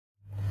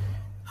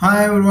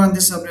Hi everyone,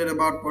 this update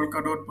about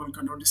Polkadot.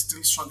 Polkadot is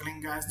still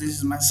struggling, guys. This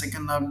is my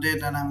second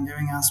update, and I'm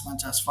giving as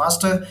much as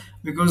faster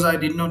because I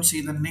did not see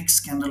the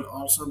next candle.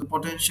 Also, the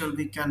potential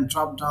we can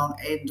drop down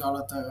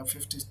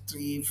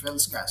 $8.53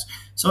 fails, guys.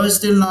 So, it's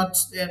still not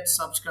yet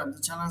subscribe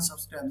the channel,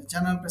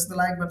 press the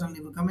like button,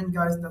 leave a comment,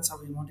 guys. That's how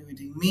you're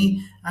motivating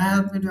me and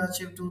help me to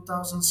achieve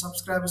 2000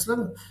 subscribers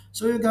level.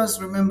 So, you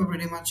guys remember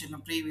pretty much in the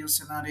previous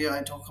scenario,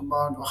 I talk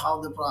about how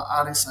the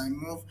RSI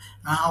move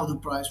and how the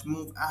price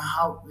move and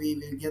how we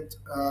will get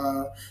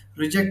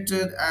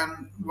rejected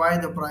and why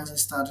the price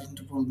is starting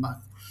to pull back.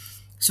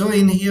 So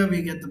in here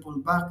we get the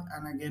pullback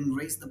and again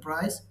raise the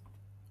price.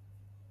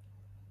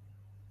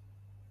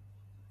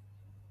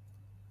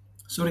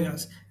 Sorry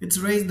guys, it's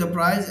raised the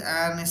price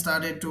and it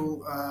started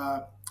to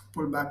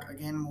pull back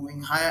again,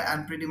 moving higher,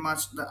 and pretty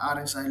much the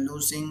RSI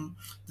losing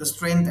the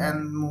strength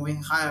and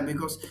moving higher,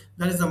 because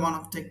that is the one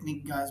of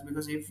technique, guys.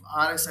 Because if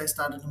RSI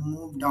started to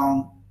move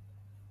down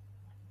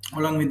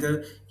along with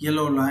the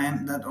yellow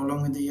line, that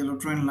along with the yellow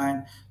trend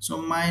line,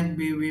 so might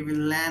be we will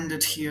land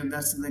it here.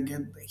 That's the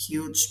get the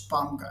huge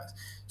pump, guys.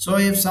 So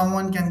if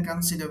someone can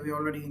consider, we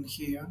already in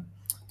here.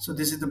 So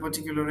this is the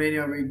particular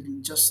area we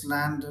just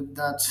landed,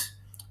 that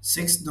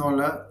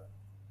 $6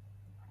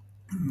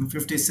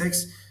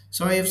 56.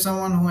 So if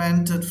someone who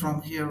entered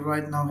from here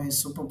right now is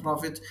super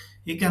profit,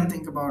 he can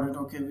think about it.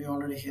 Okay, we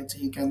already hit,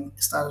 he can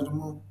start to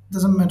move,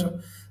 doesn't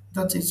matter,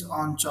 that's his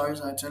own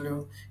choice. I tell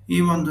you,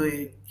 even though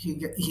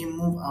he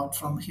move out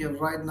from here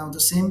right now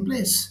the same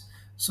place.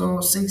 So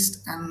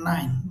 6 and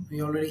 9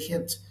 we already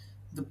hit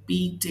the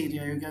peaked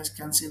area. You guys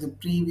can see the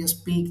previous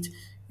peak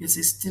is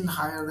still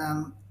higher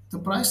than the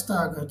price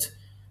target,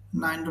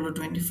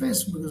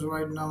 $9.20, because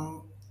right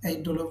now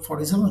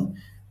 $8.47.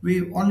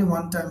 We only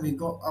one time we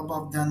go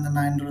above than the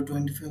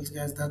 $9.20 fields,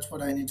 guys. That's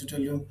what I need to tell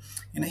you.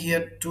 In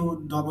here,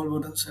 two double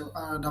bottom,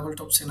 double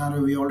top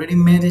scenario, we already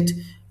made it.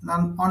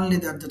 Not only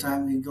that, the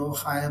time we go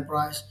higher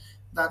price.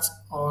 That's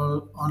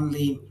all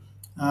only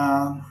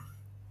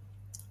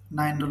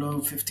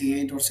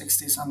 $9.58 or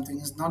 60 something.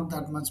 It's not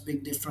that much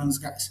big difference,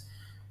 guys.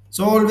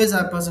 So always,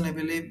 I personally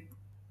believe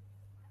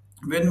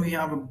when we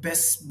have a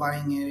best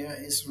buying area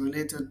is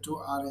related to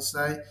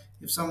RSI.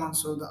 If someone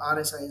saw the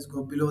RSI is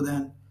go below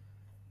than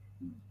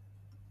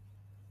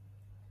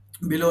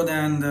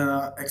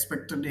the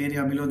expected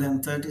area, below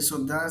than 30,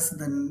 so that's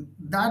then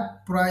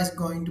that price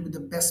going to be the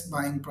best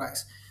buying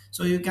price.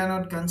 So you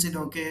cannot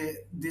consider, okay,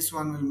 this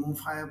one will move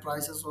higher,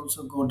 prices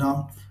also go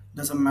down,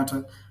 doesn't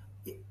matter.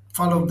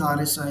 Follow the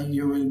RSI,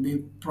 you will be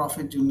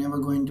profit, you're never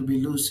going to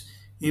be lose.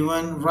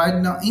 Even right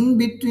now in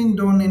between,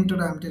 don't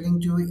enter, I'm telling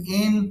you,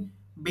 in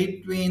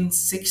between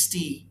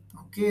 60,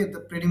 okay, the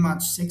pretty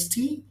much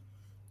 60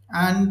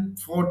 and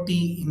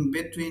 40, in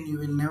between you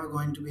will never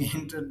going to be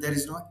entered. There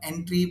is no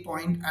entry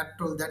point at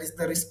all. That is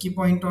the risky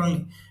point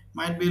only.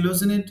 Might be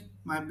losing it,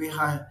 might be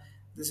high.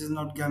 This is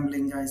not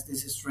gambling, guys,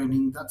 this is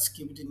trading. That's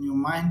keep it in your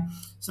mind.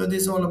 So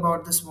this is all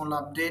about the small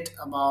update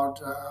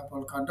about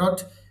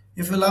Polkadot.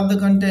 If you love the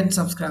content,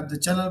 subscribe the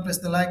channel, press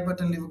the like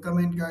button, leave a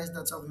comment, guys.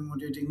 That's how you're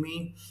motivating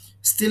me.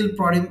 Still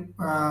pretty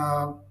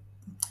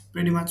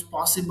much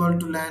possible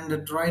to land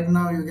it right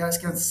now. You guys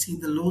can see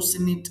the lows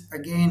in it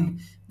again,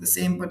 the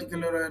same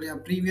particular area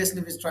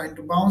previously was trying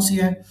to bounce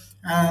here,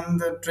 and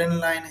the trend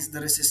line is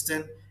the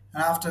resistance,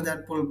 and after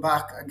that pull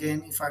back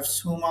again. If I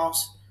zoom out,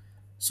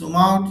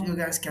 you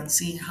guys can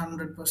see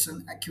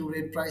 100%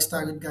 accurate price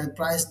target, guys.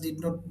 Price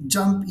did not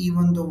jump,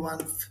 even though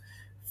one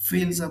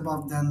feels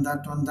above than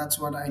that one. That's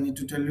what I need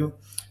to tell you.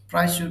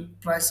 Price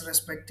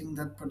respecting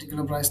that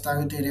particular price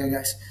target area,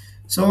 guys.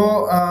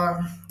 So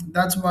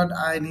that's what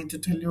I need to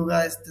tell you,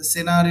 guys. The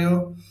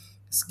scenario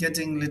is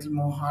getting a little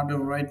more harder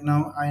right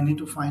now. I need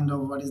to find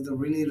out what is the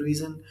really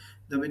reason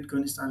the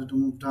Bitcoin started to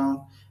move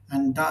down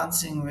and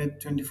dancing with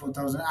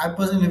 24,000. I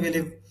personally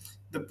believe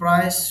the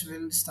price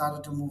will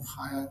start to move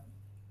higher.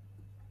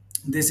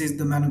 This is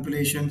the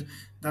manipulation.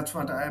 That's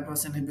what I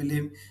personally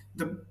believe.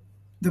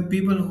 The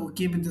people who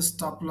keep the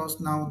stop loss,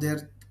 now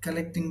they're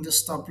collecting the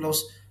stop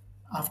loss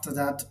after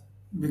that,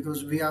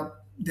 because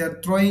they're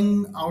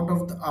throwing out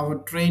of our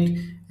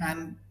trade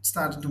and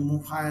started to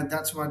move higher.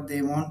 That's what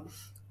they want.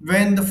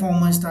 When the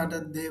former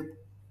started, they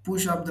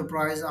push up the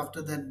price.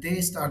 After that,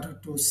 they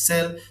started to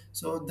sell,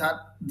 so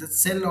that the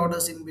sell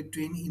orders in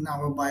between in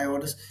our buy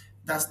orders,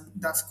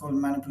 that's called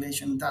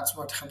manipulation. That's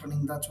what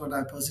happening. That's what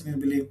I personally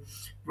believe.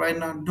 Right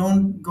now,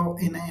 don't go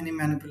in any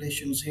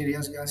manipulations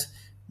areas, guys.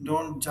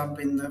 Don't jump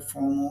in the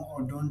FOMO,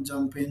 or don't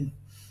jump in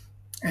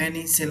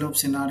any sell-off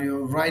scenario.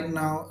 Right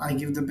now, I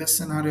give the best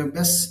scenario,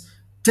 best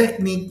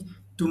technique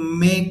to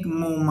make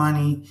more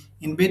money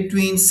in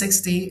between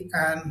 60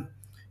 and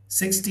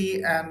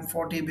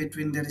 40.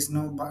 Between there is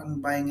no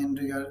buying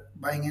entry,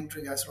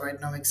 guys. Right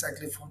now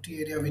exactly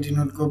 40 area, we did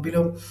not go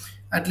below.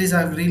 At least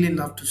I really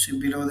love to see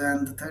below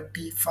than the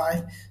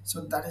 35.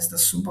 So that is the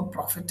super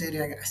profit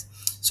area, guys.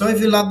 So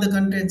if you love the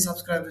content,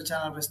 subscribe to the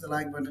channel, press the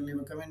like button, leave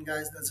a comment,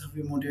 guys. That's how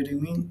you're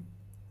motivating me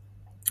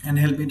and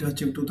help me to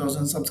achieve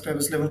 2000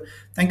 subscribers level.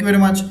 Thank you very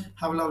much.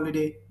 Have a lovely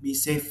day. Be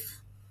safe.